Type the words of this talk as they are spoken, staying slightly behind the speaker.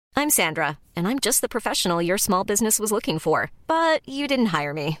I'm Sandra, and I'm just the professional your small business was looking for. But you didn't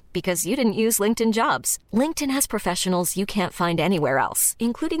hire me because you didn't use LinkedIn Jobs. LinkedIn has professionals you can't find anywhere else,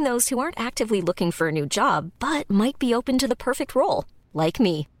 including those who aren't actively looking for a new job, but might be open to the perfect role, like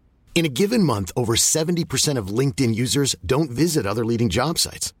me. In a given month, over 70% of LinkedIn users don't visit other leading job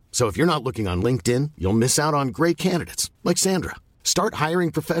sites. So if you're not looking on LinkedIn, you'll miss out on great candidates like Sandra. Start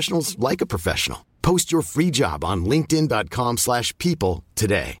hiring professionals like a professional. Post your free job on linkedin.com/people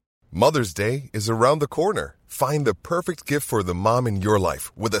today. Mother's Day is around the corner. Find the perfect gift for the mom in your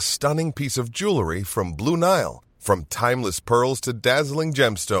life with a stunning piece of jewelry from Blue Nile. From timeless pearls to dazzling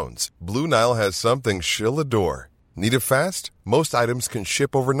gemstones, Blue Nile has something she'll adore. Need it fast? Most items can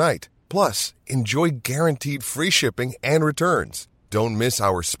ship overnight. Plus, enjoy guaranteed free shipping and returns. Don't miss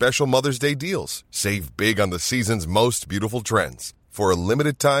our special Mother's Day deals. Save big on the season's most beautiful trends. For a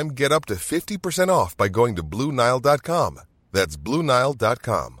limited time, get up to 50% off by going to BlueNile.com. That's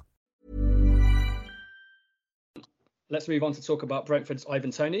BlueNile.com. Let's move on to talk about Brentford's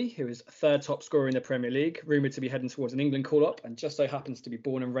Ivan Toney, who is third top scorer in the Premier League, rumoured to be heading towards an England call-up, and just so happens to be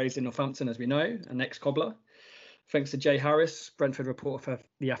born and raised in Northampton, as we know, an ex-cobbler. Thanks to Jay Harris, Brentford reporter for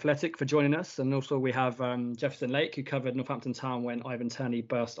The Athletic, for joining us. And also we have Jefferson Lake, who covered Northampton Town when Ivan Toney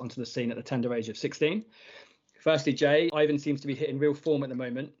burst onto the scene at the tender age of 16. Firstly, Jay, Ivan seems to be hitting real form at the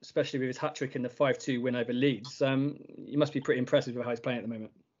moment, especially with his hat-trick in the 5-2 win over Leeds. You must be pretty impressive with how he's playing at the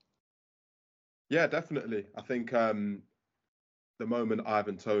moment. Yeah, definitely. I think the moment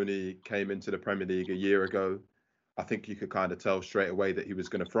Ivan Toney came into the Premier League a year ago, I think you could kind of tell straight away that he was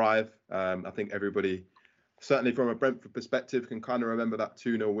going to thrive. I think everybody, certainly from a Brentford perspective, can kind of remember that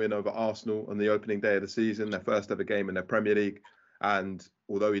 2-0 win over Arsenal on the opening day of the season, their first ever game in their Premier League. And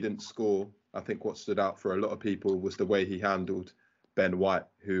although he didn't score, I think what stood out for a lot of people was the way he handled Ben White,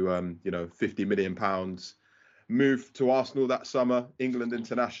 who, £50 million, moved to Arsenal that summer, England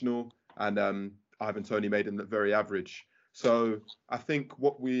international, and Ivan Toney made him look very average. So I think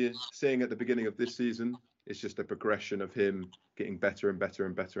what we're seeing at the beginning of this season is just a progression of him getting better and better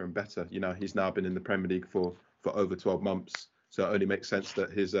and better and better. You know, he's now been in the Premier League for over 12 months. So it only makes sense that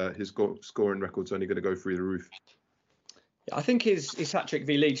his scoring record's only going to go through the roof. Yeah, I think his hat-trick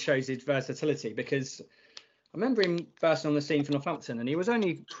v Leeds shows his versatility, because I remember him bursting on the scene for Northampton, and he was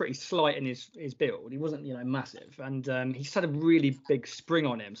only pretty slight in his build. He wasn't, massive. And he's had a really big spring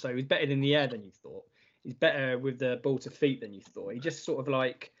on him. So he was better in the air than you thought. He's better with the ball to feet than you thought. He just sort of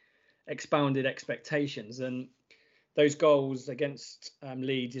like expounded expectations. And those goals against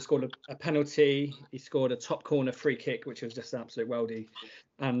Leeds, he scored a penalty. He scored a top corner free kick, which was just an absolute worldie.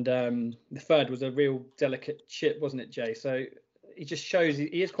 And the third was a real delicate chip, wasn't it, Jay? So he just shows he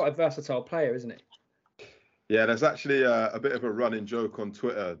is quite a versatile player, isn't he? Yeah, there's actually a bit of a running joke on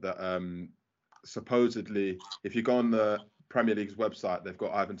Twitter that supposedly, if you go on the Premier League's website, they've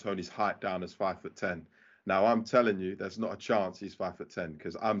got Ivan Toney's height down as 5'10". Now, I'm telling you, there's not a chance he's 5'10",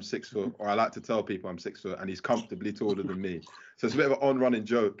 because I'm 6 foot, or I like to tell people I'm 6 foot, and he's comfortably taller than me. So it's a bit of an on-running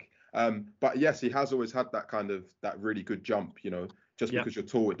joke. But yes, he has always had that really good jump. Just because you're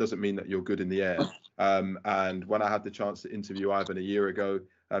tall, it doesn't mean that you're good in the air. And when I had the chance to interview Ivan a year ago,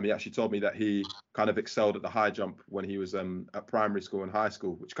 he actually told me that he kind of excelled at the high jump when he was at primary school and high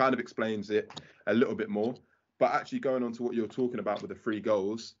school, which kind of explains it a little bit more. But actually going on to what you're talking about with the 3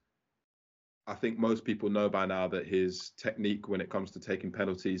 goals, I think most people know by now that his technique when it comes to taking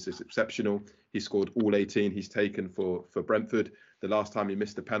penalties is exceptional. He scored all 18 he's taken for Brentford. The last time he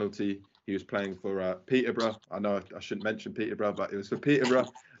missed a penalty, he was playing for Peterborough. I know I shouldn't mention Peterborough, but it was for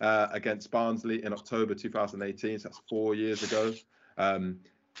Peterborough against Barnsley in October 2018. So that's 4 years ago.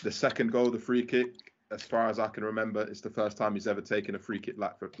 The second goal, the free kick, as far as I can remember, it's the first time he's ever taken a free kick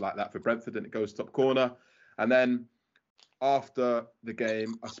like that for Brentford, and it goes top corner. And then after the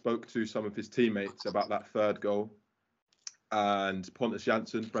game, I spoke to some of his teammates about that third goal. And Pontus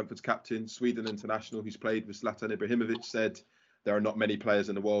Jansson, Brentford's captain, Sweden international, who's played with Zlatan Ibrahimovic, said there are not many players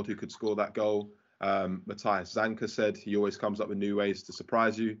in the world who could score that goal. Matthias Zanka said he always comes up with new ways to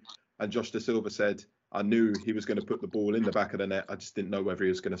surprise you. And Josh Da Silva said, I knew he was going to put the ball in the back of the net. I just didn't know whether he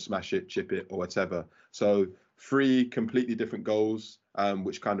was going to smash it, chip it, or whatever. So 3 completely different goals,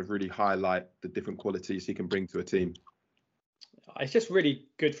 which kind of really highlight the different qualities he can bring to a team. It's just really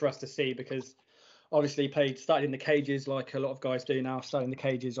good for us to see, because obviously started in the cages like a lot of guys do now, starting the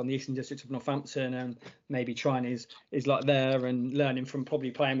cages on the Eastern District of Northampton, and maybe trying his luck there and learning from probably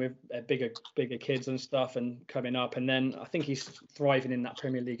playing with bigger kids and stuff and coming up. And then I think he's thriving in that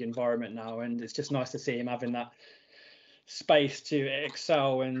Premier League environment now, and it's just nice to see him having that space to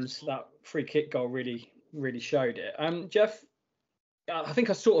excel, and that free kick goal really showed it. Jeff, I think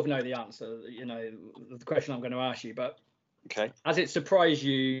I sort of know the answer, the question I'm going to ask you, but Okay. Has it surprised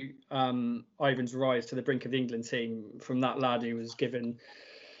you, Ivan's rise to the brink of the England team from that lad who was given,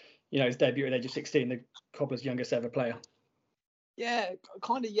 his debut at the age of 16, the Cobblers' youngest ever player? Yeah,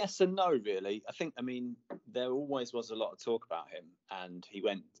 kind of yes and no, really. I mean, there always was a lot of talk about him, and he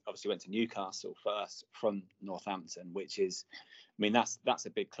obviously went to Newcastle first from Northampton, which is, I mean, that's a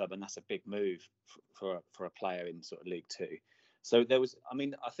big club and that's a big move for a player in sort of League Two. So there was, I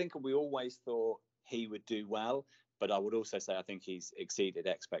mean, I think we always thought he would do well, but I would also say I think he's exceeded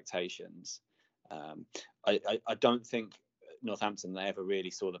expectations. I don't think Northampton, they ever really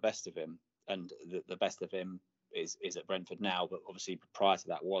saw the best of him, and the best of him is at Brentford now, but obviously prior to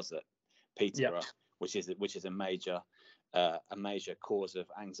that was at Peterborough, which is a major cause of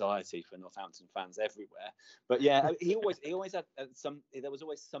anxiety for Northampton fans everywhere. But yeah, he always had there was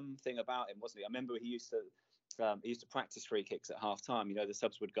always something about him, wasn't he? I remember he used to practice free kicks at half time. The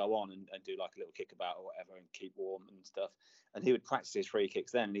subs would go on and do like a little kickabout or whatever and keep warm and stuff. And he would practice his free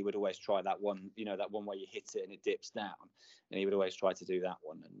kicks then, and he would always try that one, that one where you hit it and it dips down. And he would always try to do that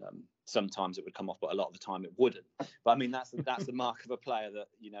one. And sometimes it would come off, but a lot of the time it wouldn't. But I mean, that's the mark of a player that,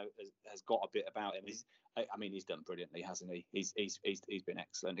 has got a bit about him. He's done brilliantly, hasn't he? He's been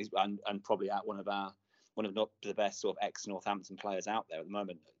excellent. And probably one of the best sort of ex-Northampton players out there at the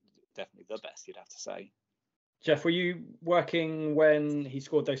moment. Definitely the best, you'd have to say. Jeff, were you working when he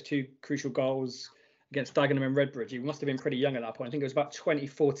scored those two crucial goals against Dagenham and Redbridge? He must have been pretty young at that point. I think it was about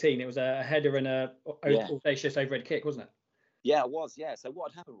 2014. It was a header and a audacious overhead kick, wasn't it? Yeah, it was. Yeah. So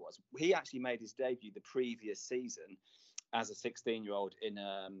what had happened was he actually made his debut the previous season as a 16-year-old in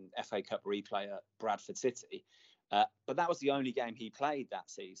FA Cup replay at Bradford City. But that was the only game he played that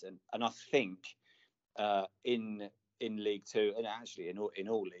season. And I think in League Two, and actually in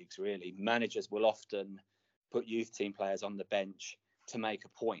all leagues really, managers will often put youth team players on the bench to make a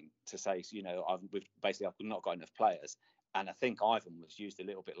point, to say, I've not got enough players. And I think Ivan was used a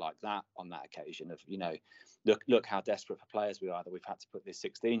little bit like that on that occasion of, look how desperate for players we are that we've had to put this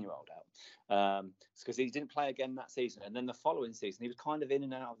 16-year-old out. Because he didn't play again that season. And then the following season, he was kind of in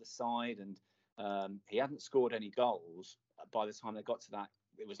and out of the side, and he hadn't scored any goals by the time they got to that.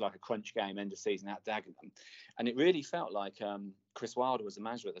 It was like a crunch game, end of season at Dagenham. And it really felt like Chris Wilder was the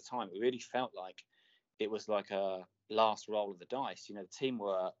manager at the time. It really felt like it was like a last roll of the dice. The team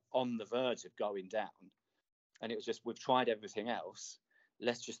were on the verge of going down. And it was just, we've tried everything else.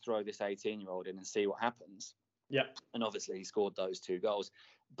 Let's just throw this 18-year-old in and see what happens. Yeah. And obviously he scored those two goals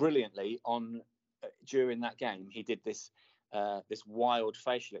brilliantly. During that game, he did this wild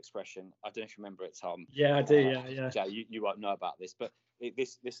facial expression. I don't know if you remember it, Tom. Yeah, I do. Yeah. Yeah, you won't know about this, but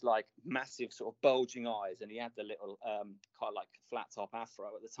this like massive sort of bulging eyes, and he had the little kind of like flat top afro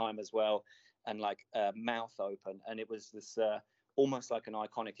at the time as well, and like mouth open, and it was this almost like an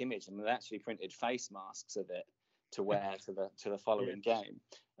iconic image, and they actually printed face masks of it to wear to the following game.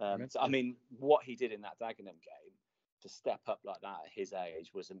 So, I mean, what he did in that Dagenham game to step up like that at his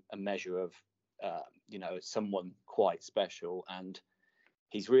age was a measure of someone quite special, and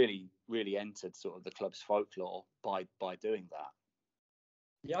he's really entered sort of the club's folklore by doing that.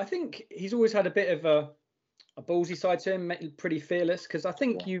 Yeah, I think he's always had a bit of a ballsy side to him, pretty fearless. Because I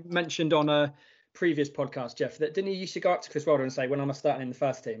think you mentioned on a previous podcast, Jeff, that didn't he used to go up to Chris Wilder and say, "When I'm starting in the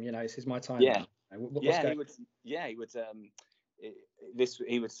first team, this is my time." Yeah, he would.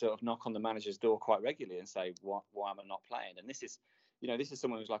 He would sort of knock on the manager's door quite regularly and say, "Why am I not playing?" And this is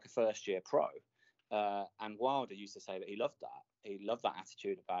someone who's like a first year pro. And Wilder used to say that he loved that. He loved that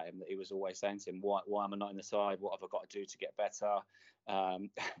attitude about him, that he was always saying to him, why am I not in the side? What have I got to do to get better?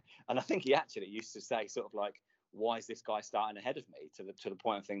 And I think he actually used to say sort of like, why is this guy starting ahead of me, to the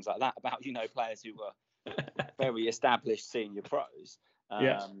point of things like that about, players who were very established senior pros.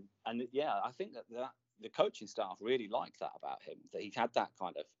 And I think that the coaching staff really liked that about him, that he had that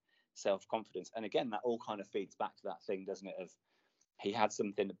kind of self-confidence. And again, that all kind of feeds back to that thing, doesn't it, of he had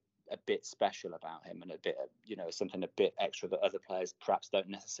something a bit special about him, and a bit, something a bit extra that other players perhaps don't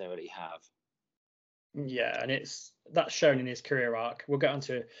necessarily have. Yeah, and that's shown in his career arc. We'll get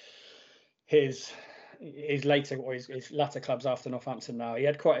onto his later, or his latter clubs after Northampton. Now he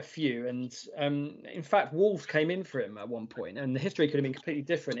had quite a few, and in fact, Wolves came in for him at one point, and the history could have been completely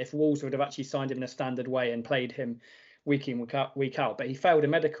different if Wolves would have actually signed him in a standard way and played him week in, week out. But he failed a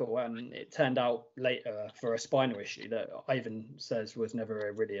medical, and it turned out later for a spinal issue that Ivan says was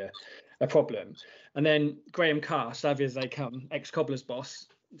never really a problem. And then Graham Carr, savvy as they come, ex-Cobblers boss,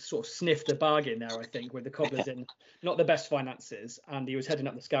 sort of sniffed a bargain there, I think, with the Cobblers in not the best finances, and he was heading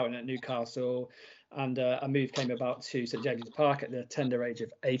up the scouting at Newcastle, and a move came about to St James's Park at the tender age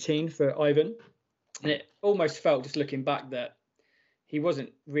of 18 for Ivan. And it almost felt, just looking back, that he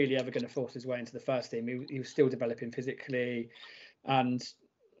wasn't really ever going to force his way into the first team. He was still developing physically, and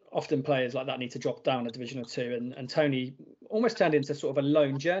often players like that need to drop down a division or two. And Tony almost turned into sort of a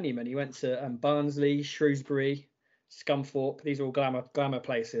lone journeyman. He went to Barnsley, Shrewsbury, Scunthorpe. These are all glamour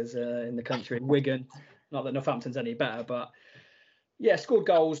places in the country. Wigan, not that Northampton's any better, but yeah, scored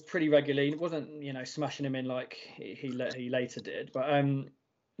goals pretty regularly. It wasn't, smashing them in like he later did. But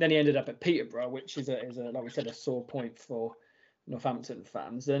then he ended up at Peterborough, which is a like we said, a sore point for Northampton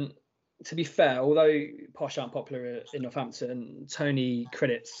fans. And to be fair, although Posh aren't popular in Northampton, Tony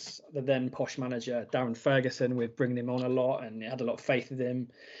credits the then Posh manager Darren Ferguson with bringing him on a lot, and he had a lot of faith in him.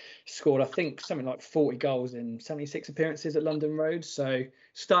 He scored, I think, something like 40 goals in 76 appearances at London Road, so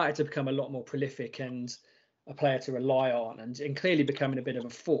started to become a lot more prolific and a player to rely on, and clearly becoming a bit of a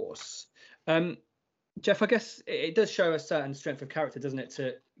force. Jeff, I guess it does show a certain strength of character, doesn't it,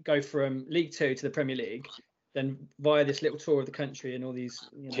 to go from League Two to the Premier League, then via this little tour of the country and all these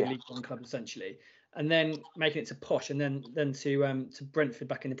League One clubs essentially, and then making it to Posh, and then to Brentford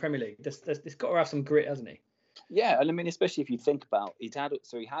back in the Premier League. There's got to have some grit, hasn't he? Yeah, and I mean, especially if you think about he had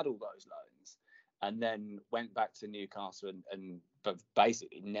all those loans, and then went back to Newcastle but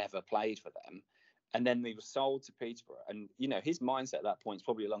basically never played for them, and then he was sold to Peterborough, and his mindset at that point is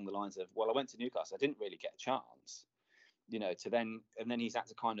probably along the lines of, well, I went to Newcastle, I didn't really get a chance, and then he's had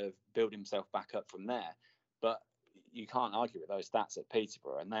to kind of build himself back up from there. But you can't argue with those stats at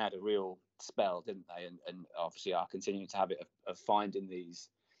Peterborough, and they had a real spell, didn't they? And obviously are continuing to have it of finding these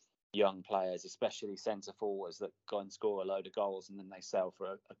young players, especially centre forwards, that go and score a load of goals and then they sell for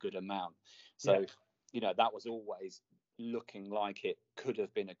a good amount. So, that was always looking like it could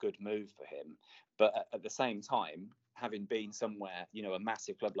have been a good move for him. But at the same time, having been somewhere, a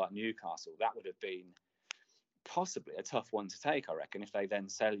massive club like Newcastle, that would have been possibly a tough one to take, I reckon, if they then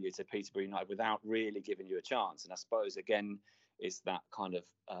sell you to Peterborough United without really giving you a chance. And I suppose, again, is that kind of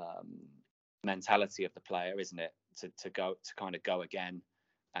mentality of the player, isn't it, to kind of go again,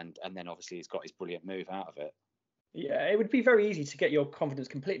 and then obviously he's got his brilliant move out of it. Yeah, it would be very easy to get your confidence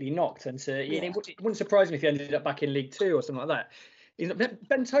completely knocked, and it wouldn't surprise me if he ended up back in League Two or something like that.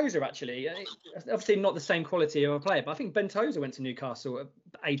 Ben Tozer, actually, obviously not the same quality of a player, but I think Ben Tozer went to Newcastle at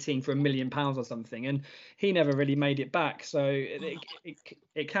 18 for £1 million or something, and he never really made it back. So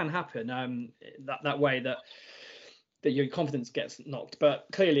it can happen that way, that your confidence gets knocked. But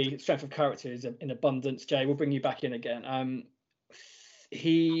clearly, strength of character is in abundance. Jay, we'll bring you back in again.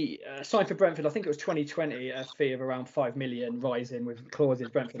 He signed for Brentford, I think it was 2020, a fee of around £5 million, rising with clauses.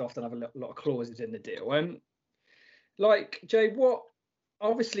 Brentford often have a lot of clauses in the deal. Jay, what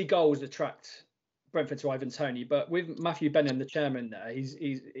obviously goals attract Brentford to Ivan Toney, but with Matthew Benham, the chairman there,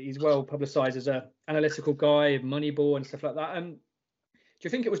 he's well publicised as an analytical guy, Moneyball and stuff like that. Do you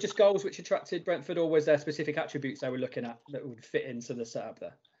think it was just goals which attracted Brentford, or was there specific attributes they were looking at that would fit into the setup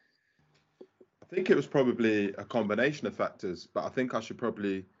there? I think it was probably a combination of factors, but I think I should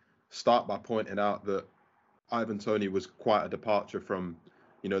probably start by pointing out that Ivan Toney was quite a departure from,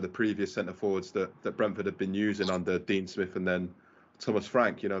 the previous centre forwards that Brentford had been using under Dean Smith and then Thomas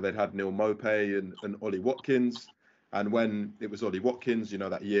Frank. They'd had Neil Maupay and Ollie Watkins. And when it was Ollie Watkins,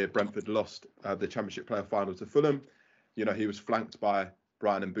 that year Brentford lost the Championship Player Final to Fulham, he was flanked by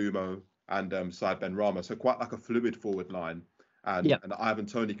Brian Mbeumo and Said Benrahma. So quite like a fluid forward line. And Ivan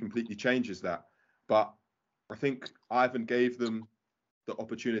Toney completely changes that. But I think Ivan gave them the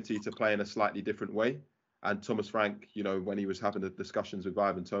opportunity to play in a slightly different way. And Thomas Frank, when he was having the discussions with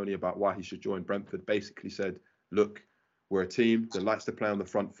Ivan Toney about why he should join Brentford, basically said, look, we're a team that likes to play on the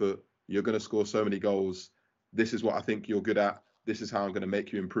front foot. You're going to score so many goals. This is what I think you're good at. This is how I'm going to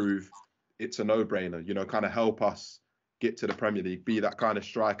make you improve. It's a no-brainer, kind of help us get to the Premier League, be that kind of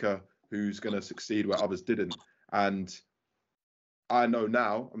striker who's going to succeed where others didn't. And I know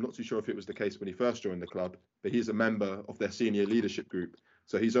now, I'm not too sure if it was the case when he first joined the club, but he's a member of their senior leadership group.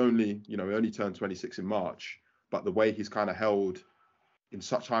 So he's only, he only turned 26 in March, but the way he's kind of held in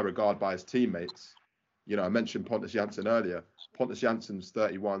such high regard by his teammates, I mentioned Pontus Jansson earlier. Pontus Jansson's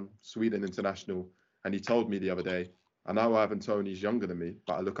 31, Sweden international, and he told me the other day, I know Ivan Toney's younger than me,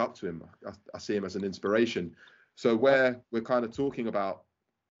 but I look up to him. I see him as an inspiration. So where we're kind of talking about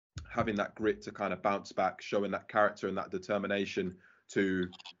having that grit to kind of bounce back, showing that character and that determination to,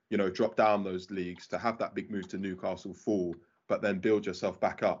 drop down those leagues, to have that big move to Newcastle fall, but then build yourself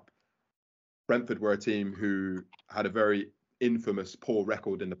back up. Brentford were a team who had a very infamous poor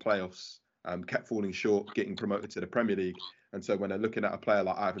record in the playoffs, kept falling short, getting promoted to the Premier League. And so when they're looking at a player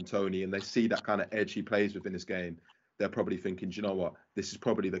like Ivan Toney and they see that kind of edge he plays within his game, they're probably thinking, do you know what, this is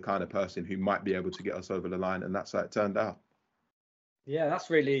probably the kind of person who might be able to get us over the line. And that's how it turned out. Yeah, that's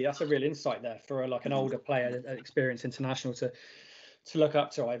a real insight there for an older player, an experienced international, to to look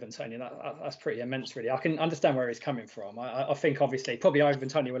up to Ivan Toney. That's pretty immense, really. I can understand where he's coming from. I think obviously probably Ivan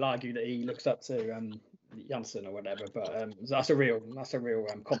Toney will argue that he looks up to Janssen or whatever, but that's a real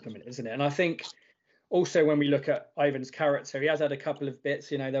compliment, isn't it? And I think also when we look at Ivan's character, he has had a couple of bits.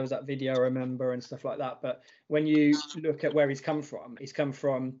 There was that video I remember and stuff like that. But when you look at where he's come from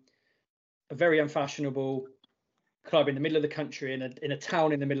a very unfashionable club in the middle of the country, in a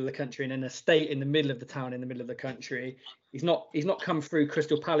town in the middle of the country, in an estate in the middle of the town in the middle of the country. He's not come through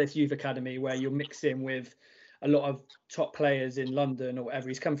Crystal Palace Youth Academy where you're mixing with a lot of top players in London or whatever.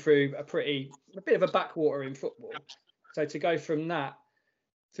 He's come through a bit of a backwater in football. So to go from that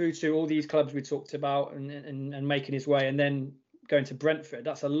through to all these clubs we talked about and making his way, and then going to Brentford,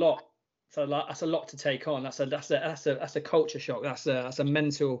 that's a lot. So that's a lot to take on. That's a culture shock. That's a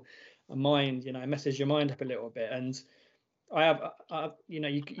mental mind, it messes your mind up a little bit. And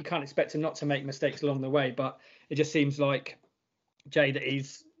you can't expect him not to make mistakes along the way, but it just seems like, Jay, that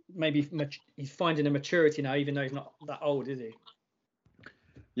he's finding a maturity now, even though he's not that old, is he?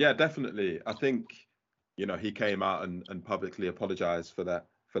 Yeah, definitely. I think, he came out and publicly apologized for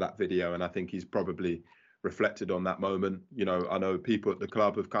that video. And I think he's probably reflected on that moment. I know people at the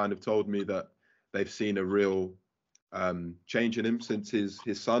club have kind of told me that they've seen a real change in him since his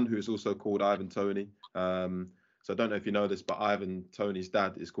son, who's also called Ivan Toney. So I don't know if you know this, but Ivan Toney's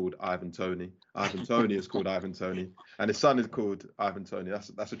dad is called Ivan Toney. Ivan Toney is called Ivan Toney, and his son is called Ivan Toney.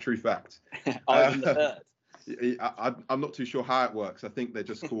 That's a true fact. Ivan the Third. I'm not too sure how it works. I think they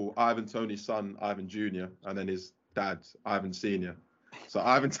just call Ivan Toney's son Ivan Jr. and then his dad Ivan Sr. So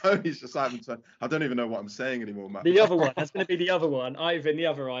Ivan Toney's just Ivan Toney. I don't even know what I'm saying anymore, Matt. The other one. That's going to be the other one. Ivan, the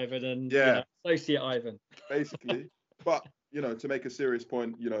other Ivan, and associate Ivan. Basically. But, to make a serious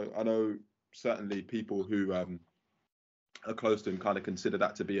point, I know certainly people who are close to him kind of consider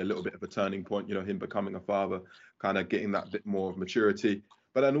that to be a little bit of a turning point, him becoming a father, kind of getting that bit more of maturity.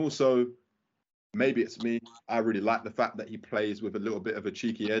 But then also, maybe it's me, I really like the fact that he plays with a little bit of a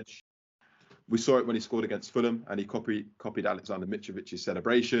cheeky edge. We saw it when he scored against Fulham and he copied Alexander Mitrovic's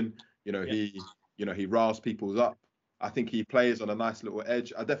celebration. He riles people up. I think he plays on a nice little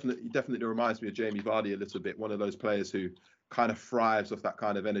edge. He definitely reminds me of Jamie Vardy a little bit. One of those players who kind of thrives off that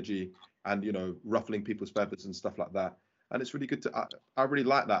kind of energy and, ruffling people's feathers and stuff like that. And it's really good I really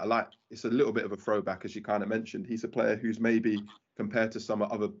like that. It's a little bit of a throwback, as you kind of mentioned. He's a player who's maybe compared to some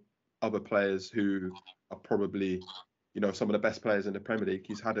other players who are probably, some of the best players in the Premier League,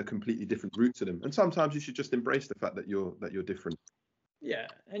 he's had a completely different route to them. And sometimes you should just embrace the fact that you're different. Yeah,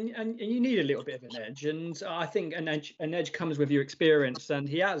 and you need a little bit of an edge, and I think an edge comes with your experience, and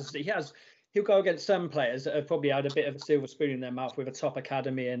he'll go against some players that have probably had a bit of a silver spoon in their mouth with a top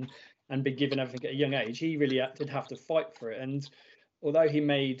academy and been given everything at a young age. He really did have to fight for it, and although he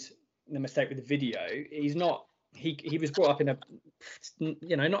made the mistake with the video, he's not. He was brought up in a,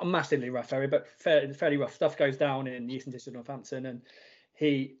 not a massively rough area, but fairly rough. Stuff goes down in the Eastern District of Northampton, and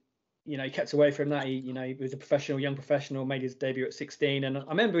he kept away from that. He was a young professional, made his debut at 16. And I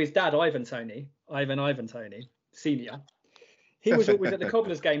remember his dad, Ivan Toney, Senior. He was always at the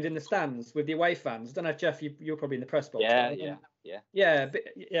Cobblers games in the stands with the away fans. I don't know if Jeff, you're probably in the press box. Yeah,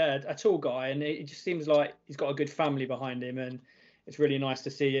 a tall guy, and it just seems like he's got a good family behind him, and it's really nice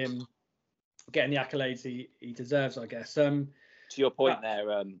to see him getting the accolades he deserves, I guess. To your point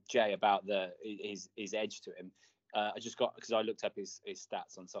there, Jay, about his edge to him. I just got, because I looked up his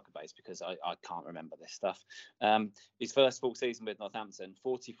stats on Soccerbase because I can't remember this stuff. His first full season with Northampton,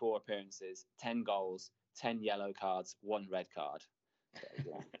 44 appearances, 10 goals, 10 yellow cards, 1 red card.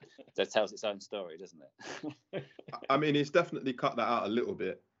 So, that tells its own story, doesn't it? I mean, he's definitely cut that out a little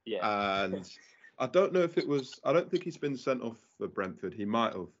bit. Yeah. And I don't know if it was, I don't think he's been sent off for Brentford. He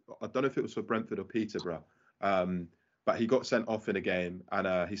might have. I don't know if it was for Brentford or Peterborough. But he got sent off in a game,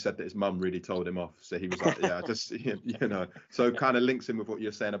 and he said that his mum really told him off. So he was like, yeah, just, so kind of links in with what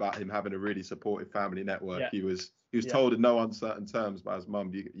you're saying about him having a really supportive family network. Yeah. He was told in no uncertain terms by his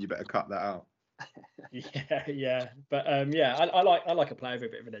mum, you better cut that out. Yeah. But I like a player with a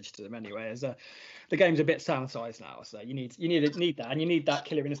bit of an edge to them anyway. As the game's a bit sanitized now, so you need that, and you need that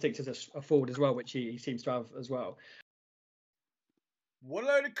killer instinct as a forward as well, which he seems to have as well. One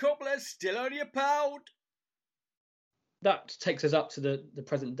load of cobblers, still only a £1. That takes us up to the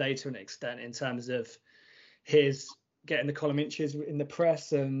present day to an extent in terms of his getting the column inches in the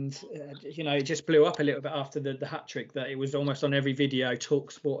press, and it just blew up a little bit after the hat trick, that it was almost on every video,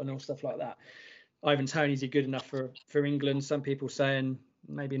 Talk Sport and all stuff like that. Ivan Toney, is he good enough for England? Some people saying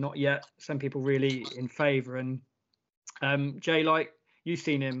maybe not yet. Some people really in favour. And Jay, like, you've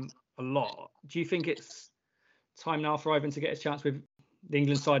seen him a lot. Do you think it's time now for Ivan to get his chance with the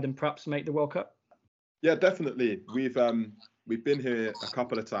England side and perhaps make the World Cup? Yeah, definitely. We've we've been here a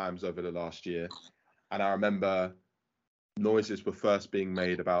couple of times over the last year, and I remember noises were first being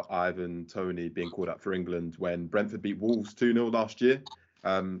made about Ivan Toney being called up for England when Brentford beat Wolves 2-0 last year.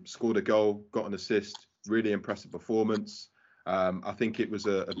 Scored a goal, got an assist, really impressive performance. I think it was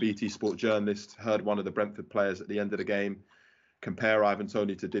a BT Sport journalist heard one of the Brentford players at the end of the game compare Ivan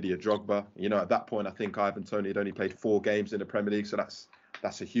Toney to Didier Drogba. You know, at that point, I think Ivan Toney had only played 4 games in the Premier League, so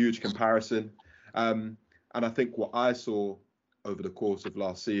that's a huge comparison. And I think what I saw over the course of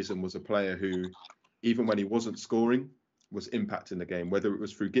last season was a player who, even when he wasn't scoring, was impacting the game, whether it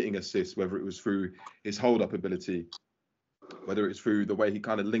was through getting assists, whether it was through his hold-up ability, whether it's through the way he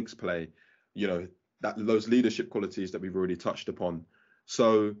kind of links play, you know, those leadership qualities that we've already touched upon.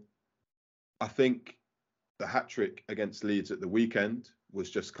 So I think the hat-trick against Leeds at the weekend was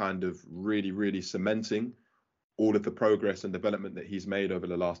just kind of really, really cementing all of the progress and development that he's made over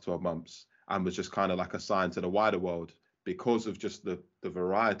the last 12 months, and was just kind of like a sign to the wider world because of just the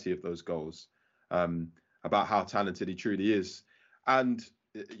variety of those goals, about how talented he truly is. And,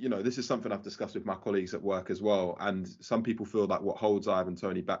 you know, this is something I've discussed with my colleagues at work as well. And some people feel like what holds Ivan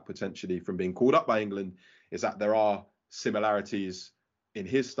Toney back potentially from being called up by England is that there are similarities in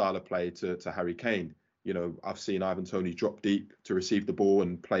his style of play to Harry Kane. You know, I've seen Ivan Toney drop deep to receive the ball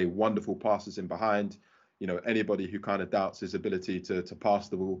and play wonderful passes in behind. You know, anybody who kind of doubts his ability to pass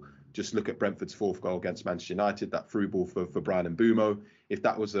the ball, just look at Brentford's 4th goal against Manchester United, that through ball for Bryan Mbeumo. If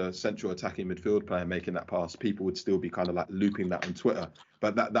that was a central attacking midfield player making that pass, people would still be kind of like looping that on Twitter.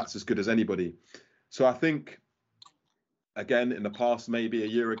 But that's as good as anybody. So I think, again, in the past, maybe a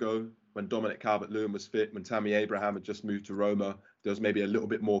year ago, when Dominic Calvert-Lewin was fit, when Tammy Abraham had just moved to Roma, there was maybe a little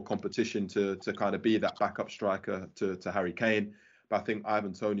bit more competition to kind of be that backup striker to Harry Kane. But I think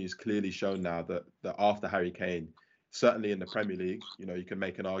Ivan Toney has clearly shown now that after Harry Kane, certainly in the Premier League, you know, you can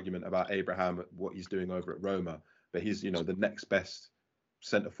make an argument about Abraham, what he's doing over at Roma, but he's, you know, the next best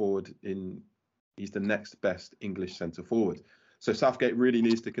centre forward he's the next best English centre forward. So Southgate really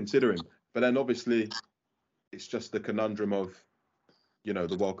needs to consider him. But then obviously it's just the conundrum of, you know,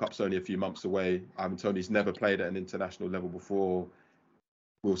 the World Cup's only a few months away. Ivan Toney's never played at an international level before.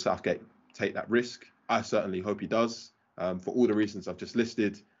 Will Southgate take that risk? I certainly hope he does, for all the reasons I've just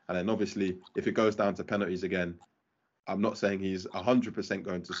listed. And then obviously, if it goes down to penalties again, I'm not saying he's 100%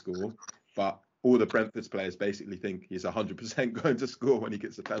 going to score, but all the Brentford's players basically think he's 100% going to score when he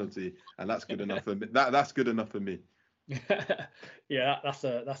gets a penalty, and that's good enough for me. That's good enough for me. Yeah, that's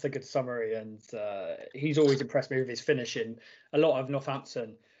a good summary, and he's always impressed me with his finishing. A lot of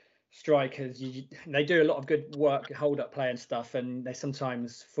Northampton strikers, they do a lot of good work, hold up play and stuff, and they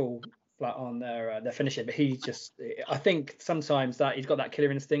sometimes fall flat on their finishing. But I think sometimes that he's got that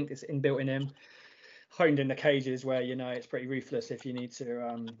killer instinct. It's inbuilt in him, honed in the cages where, you know, it's pretty ruthless if you need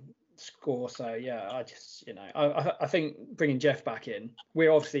to score. So yeah, I think bringing Jeff back in,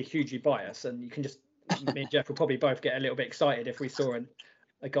 we're obviously hugely biased, and you can just. Me and Jeff will probably both get a little bit excited if we saw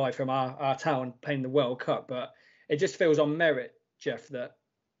a guy from our town playing the World Cup, but it just feels on merit, Jeff, that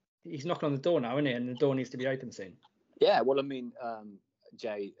he's knocking on the door now, isn't he? And the door needs to be open soon. Yeah, well, I mean,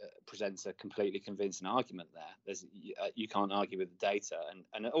 Jay presents a completely convincing argument there. You can't argue with the data,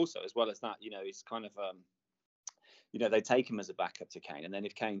 and also as well as that, you know, he's kind of you know, they take him as a backup to Kane, and then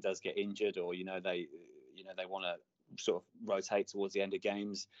if Kane does get injured, or they want to sort of rotate towards the end of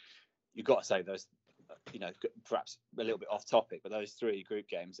games, you've got to say those. You know, perhaps a little bit off topic, but those 3 group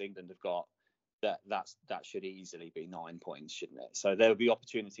games England have got, that should easily be 9 points, shouldn't it? So there will be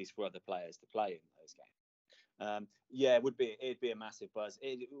opportunities for other players to play in those games. Yeah, it'd be a massive buzz.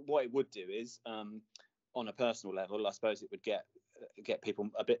 What it would do is, on a personal level, I suppose it would get people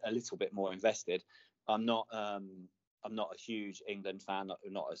a little bit more invested. I'm not a huge England fan,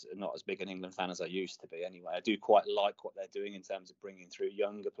 not as big an England fan as I used to be anyway. I do quite like what they're doing in terms of bringing through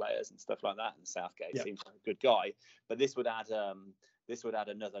younger players and stuff like that. And Southgate seems like a good guy, but this would add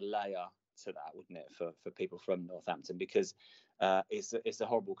another layer to that, wouldn't it, for people from Northampton? Because it's a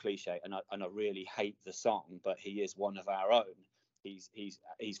horrible cliche, and I really hate the song, but he is one of our own. He's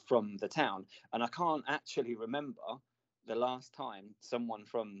from the town, and I can't actually remember the last time someone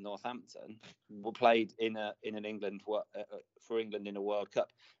from Northampton played in an England for England in a World Cup,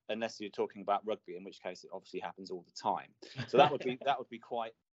 unless you're talking about rugby, in which case it obviously happens all the time. So that would be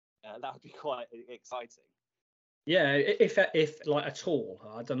quite exciting. Yeah, if like at all,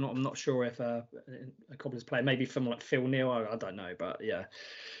 I'm not sure if a Cobblers player, maybe from like Phil Neal, I don't know, but yeah,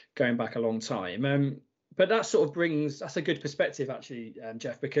 going back a long time. But that sort of that's a good perspective actually,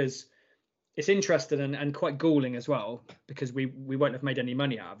 Jeff, because it's interesting and quite galling as well, because we won't have made any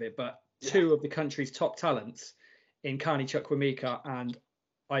money out of it. But 2 of the country's top talents in Carney Chukwuemeka and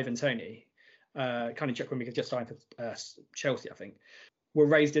Ivan Toney Canny Chukwuemeka just signed for Chelsea, I think, were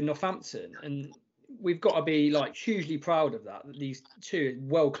raised in Northampton, and we've got to be like hugely proud of that. These two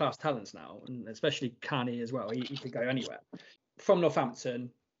world-class talents now, and especially Canny as well. He could go anywhere from Northampton.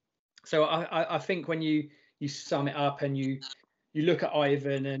 So I think when you sum it up and you look at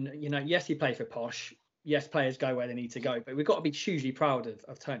Ivan, and yes, he played for Posh. Yes, players go where they need to go, but we've got to be hugely proud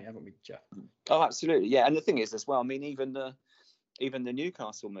of Tony, haven't we, Jeff? Oh, absolutely, yeah. And the thing is, as well, I mean, even the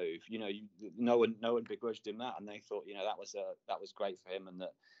Newcastle move, no one begrudged him that, and they thought, that was great for him,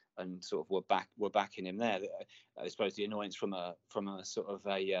 and sort of were backing him there. I suppose the annoyance from a sort of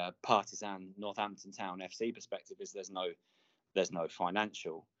a partisan Northampton Town FC perspective is there's no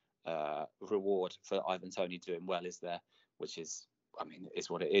financial reward for Ivan Toney doing well, is there? Which is, I mean, it's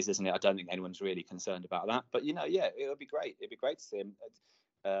what it is, isn't it? I don't think anyone's really concerned about that. But it'll be great. It'd be great to see him.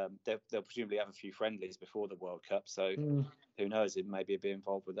 They'll presumably have a few friendlies before the World Cup, so who knows? It maybe be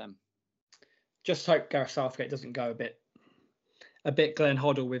involved with them. Just hope Gareth Southgate doesn't go a bit Glenn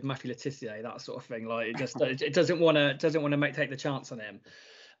Hoddle with Matthew Le Tissier, that sort of thing. Like it doesn't want to take the chance on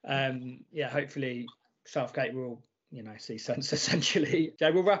him. Hopefully Southgate will see sense essentially. Jay,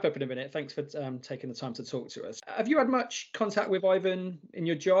 we'll wrap up in a minute. Thanks for taking the time to talk to us. Have you had much contact with Ivan in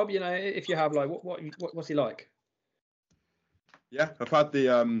your job? If you have, like, what's he like? Yeah, I've had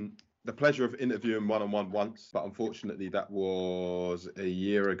the pleasure of interviewing one-on-one once, but unfortunately that was a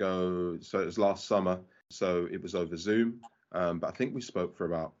year ago. So it was last summer. So it was over Zoom. But I think we spoke for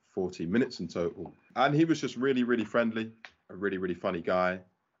about 40 minutes in total. And he was just really, really friendly, a really, really funny guy.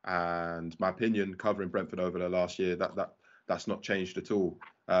 And my opinion covering Brentford over the last year, that's not changed at all.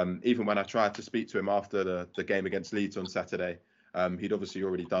 Even when I tried to speak to him after the game against Leeds on Saturday, he'd obviously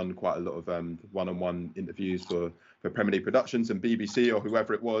already done quite a lot of one-on-one interviews for Premier League Productions and BBC or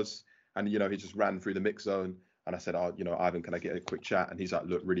whoever it was. And, he just ran through the mix zone. And I said, Ivan, can I get a quick chat? And he's like,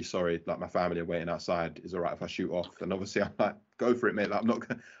 look, really sorry. Like, my family are waiting outside. Is it all right if I shoot off? And obviously I'm like, go for it, mate. Like,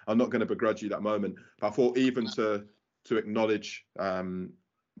 I'm not going to begrudge you that moment. But I thought even to acknowledge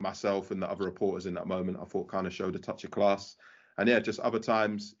myself and the other reporters in that moment, I thought kind of showed a touch of class. And yeah, just other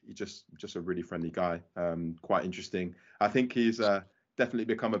times, he's just a really friendly guy. Quite interesting. I think he's definitely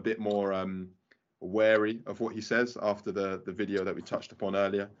become a bit more wary of what he says after the video that we touched upon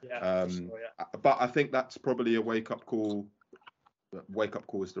earlier. But I think that's probably a wake-up call. Wake-up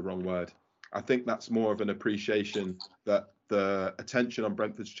call is the wrong word. I think that's more of an appreciation that the attention on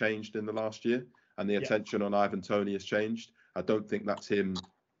Brentford's changed in the last year, and the attention on Ivan Toney has changed. I don't think that's him.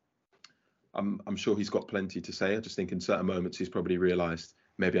 I'm sure he's got plenty to say. I just think in certain moments he's probably realised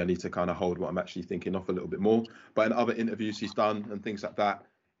maybe I need to kind of hold what I'm actually thinking off a little bit more. But in other interviews he's done and things like that,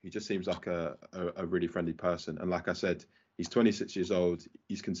 he just seems like a really friendly person. And like I said, he's 26 years old.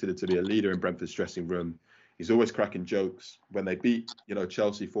 He's considered to be a leader in Brentford's dressing room. He's always cracking jokes. When they beat,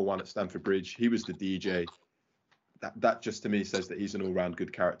 Chelsea 4-1 at Stamford Bridge, he was the DJ. That just to me says that he's an all-round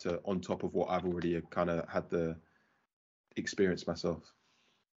good character on top of what I've already kind of had the experience myself.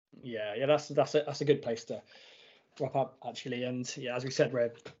 Yeah, that's a good place to wrap up, actually. And yeah, as we said,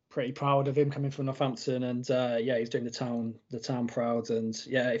 we're pretty proud of him coming from Northampton, and he's doing the town proud. And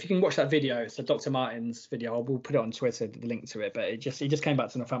yeah, if you can watch that video, it's a Dr. Martin's video. We'll put it on Twitter, the link to it. But he just came back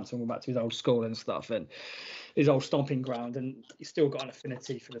to Northampton, went back to his old school and stuff, and his old stomping ground, and he's still got an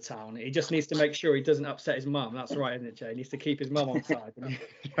affinity for the town. He just needs to make sure he doesn't upset his mum. That's right, isn't it, Jay? He needs to keep his mum on side.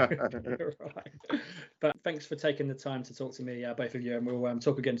 Right. But thanks for taking the time to talk to me, both of you, and we'll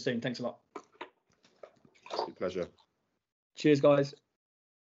talk again soon. Thanks a lot. It's a pleasure. Cheers, guys.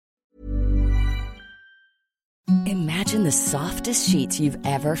 Imagine the softest sheets you've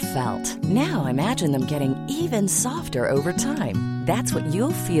ever felt. Now imagine them getting even softer over time. That's what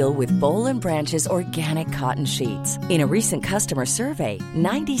you'll feel with Boll & Branch's organic cotton sheets. In a recent customer survey,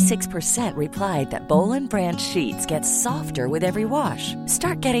 96% replied that Boll & Branch sheets get softer with every wash.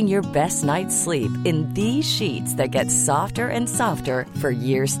 Start getting your best night's sleep in these sheets that get softer and softer for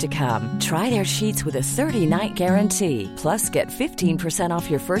years to come. Try their sheets with a 30-night guarantee. Plus, get 15% off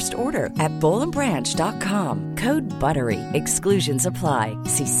your first order at bollandbranch.com. Code BUTTERY. Exclusions apply.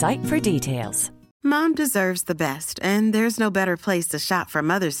 See site for details. Mom deserves the best, and there's no better place to shop for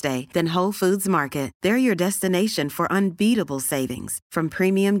Mother's Day than Whole Foods Market. They're your destination for unbeatable savings, from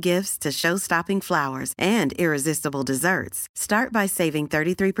premium gifts to show-stopping flowers and irresistible desserts. Start by saving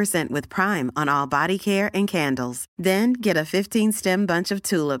 33% with Prime on all body care and candles. Then get a 15-stem bunch of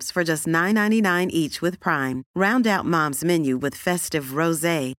tulips for just $9.99 each with Prime. Round out Mom's menu with festive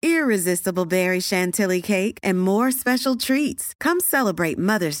rosé, irresistible berry chantilly cake, and more special treats. Come celebrate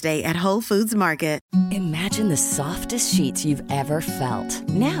Mother's Day at Whole Foods Market. Imagine the softest sheets you've ever felt.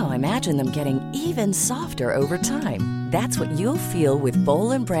 Now imagine them getting even softer over time. That's what you'll feel with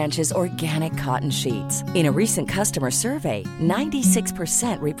Boll & Branch's organic cotton sheets. In a recent customer survey,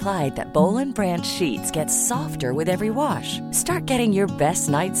 96% replied that Boll & Branch sheets get softer with every wash. Start getting your best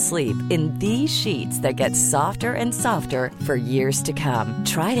night's sleep in these sheets that get softer and softer for years to come.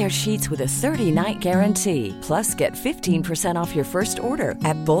 Try their sheets with a 30-night guarantee. Plus, get 15% off your first order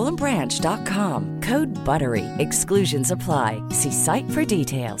at bollandbranch.com. Code BUTTERY. Exclusions apply. See site for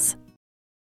details.